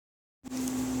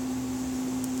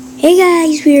Hey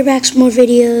guys, we are back with more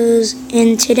videos,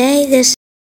 and today this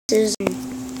is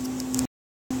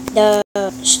the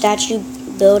statue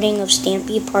building of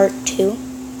Stampy part 2.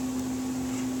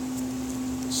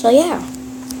 So yeah.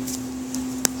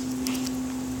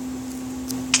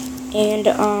 And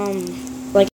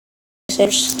like I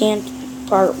said, stamped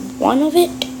part 1 of it.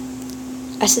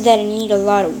 I said that I need a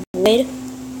lot of wood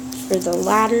for the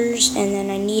ladders, and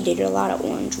then I needed a lot of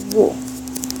orange wool.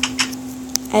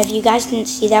 If you guys didn't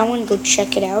see that one, go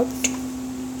check it out.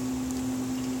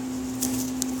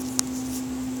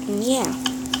 And yeah.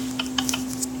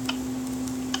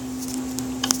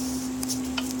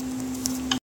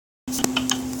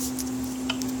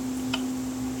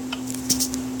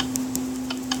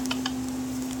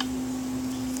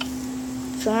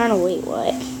 Trying to wait,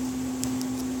 what?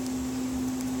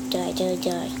 Die.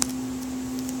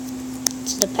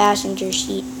 It's the passenger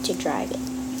seat to drive it.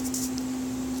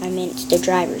 I meant it's the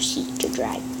driver's seat to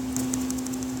drive.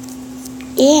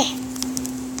 Yeah.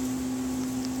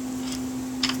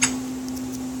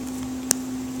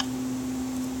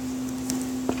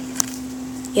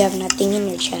 You have nothing in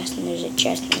your chest, and there's a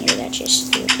chest in here. That's just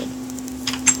stupid.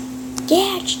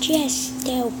 That's just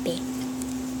stupid.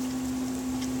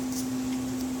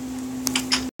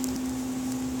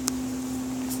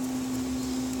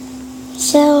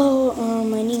 So,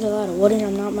 I need a lot of wood, and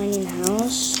I'm not mining the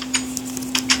house.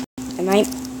 I'm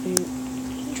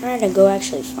trying to go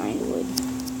actually find wood.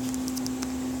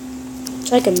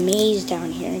 It's like a maze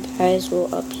down here, guys. Well,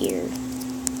 up here.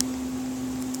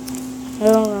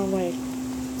 Oh, wrong way.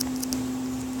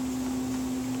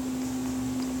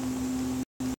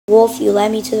 Wolf, you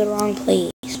led me to the wrong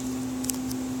place.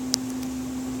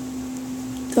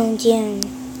 Going down.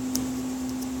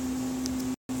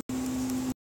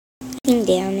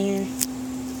 Down there.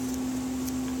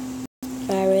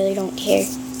 But I really don't care.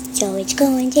 So it's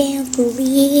going down for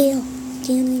real.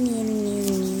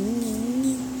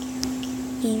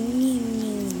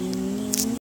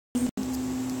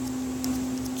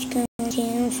 It's going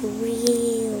down for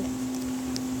real.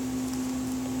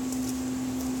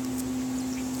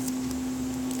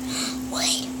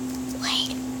 Wait.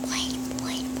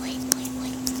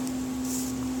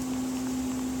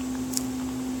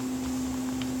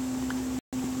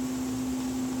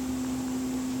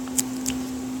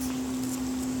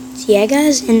 So yeah,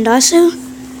 guys, and also,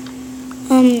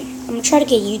 I'm gonna try to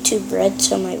get YouTube Red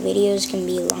so my videos can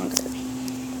be longer.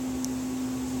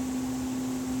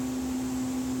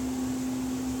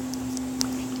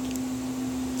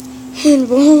 And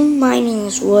while mining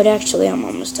this wood, actually, I'm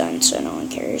almost done, so no one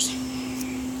cares.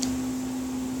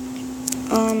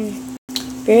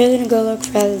 We're gonna go look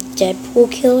for the Deadpool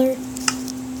killer.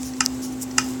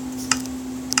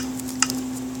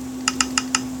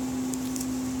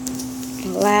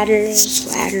 Ladders,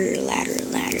 ladder.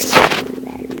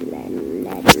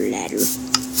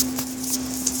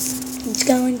 It's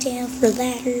going down for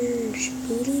ladders.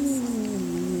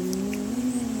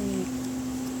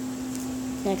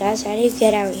 Now guys, how do you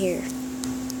get out here?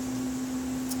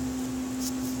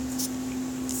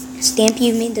 Stampy,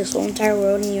 you made this whole entire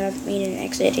world and you haven't made an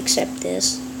exit except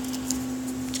this.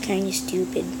 It's kind of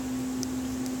stupid.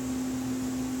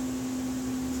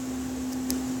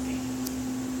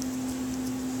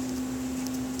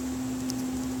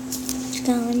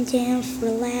 Going down for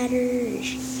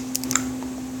ladders.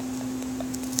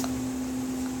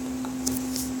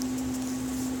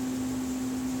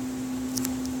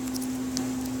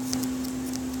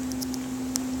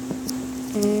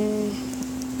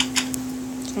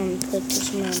 So I'm gonna put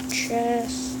this in my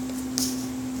chest.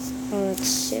 Oh, it's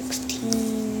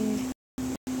 16.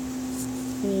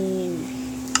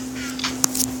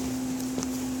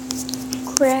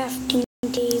 Crafting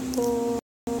table.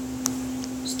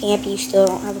 Stampy, you still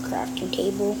don't have a crafting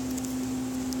table.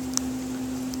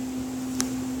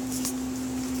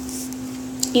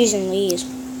 Using these.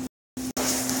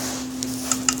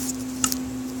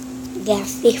 Got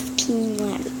 15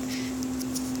 ladders.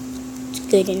 It's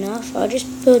good enough. I'll just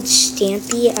build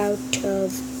Stampy out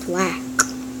of black.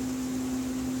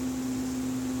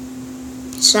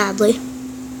 Sadly.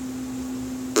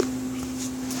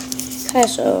 Okay,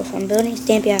 so if I'm building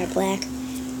Stampy out of black,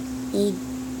 I need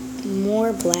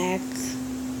more black.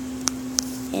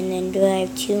 And then do I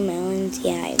have 2 melons?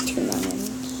 Yeah, I have 2 melons.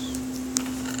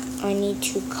 I need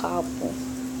 2 cobble.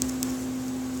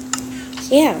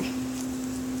 So yeah.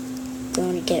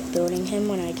 Going to get building him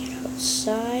when I get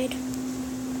outside.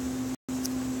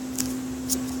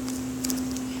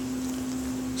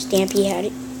 Stampy had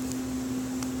it.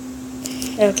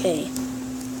 Okay.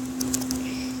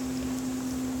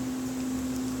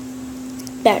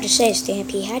 About to say,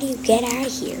 Stampy, how do you get out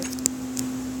of here?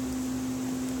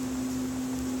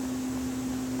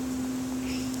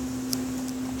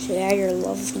 So yeah, your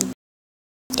lovely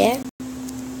deck.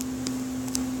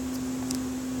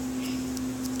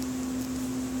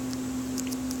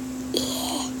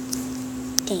 Yeah.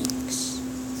 Thanks.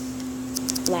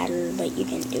 Ladder, but you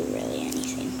didn't do really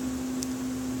anything.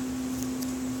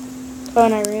 Oh,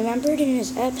 and I remembered in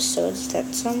his episodes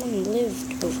that someone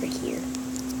lived over here.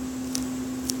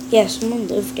 Yeah, someone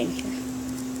lived in here.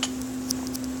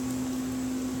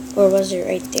 Or was it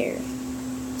right there?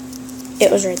 It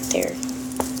was right there.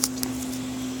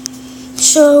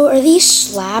 So, are these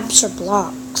slabs or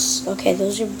blocks? Okay,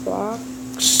 those are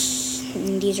blocks.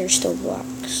 And these are still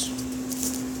blocks.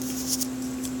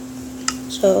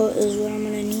 So, is what I'm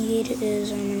gonna need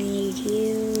is I'm gonna need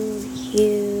you,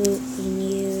 and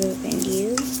you, and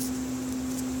you.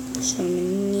 So, I'm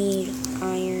gonna need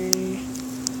iron,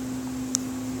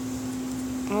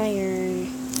 iron,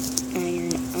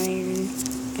 iron, iron,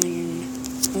 iron,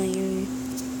 iron.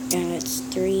 Now that's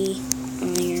 3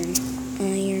 iron,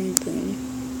 iron, boom.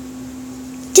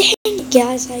 Dang it,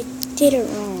 guys, I did it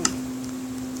wrong.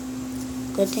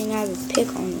 Good thing I have a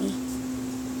pick on me.